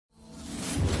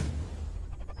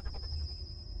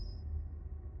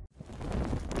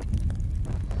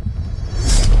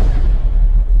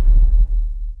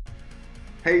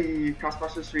Hey,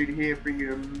 Castmaster3 here, bringing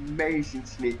you an amazing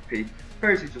sneak peek,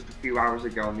 posted just a few hours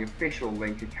ago on the official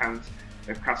link account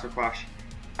of Castle Clash.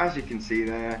 As you can see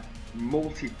there,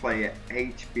 multiplayer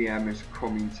HBM is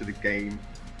coming to the game.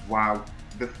 Wow,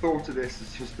 the thought of this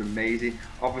is just amazing.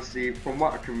 Obviously, from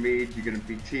what I can read, you're going to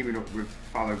be teaming up with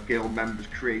fellow guild members,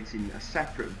 creating a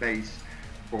separate base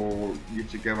for you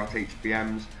to go at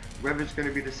HBMs. Whether it's going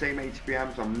to be the same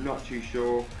HBMs, I'm not too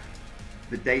sure.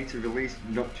 The date of release,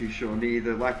 not too sure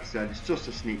neither. Like I said, it's just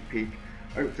a sneak peek.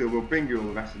 Hopefully we'll bring you all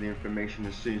the rest of the information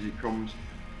as soon as it comes.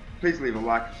 Please leave a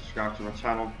like and subscribe to my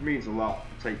channel, it means a lot.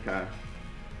 Take care.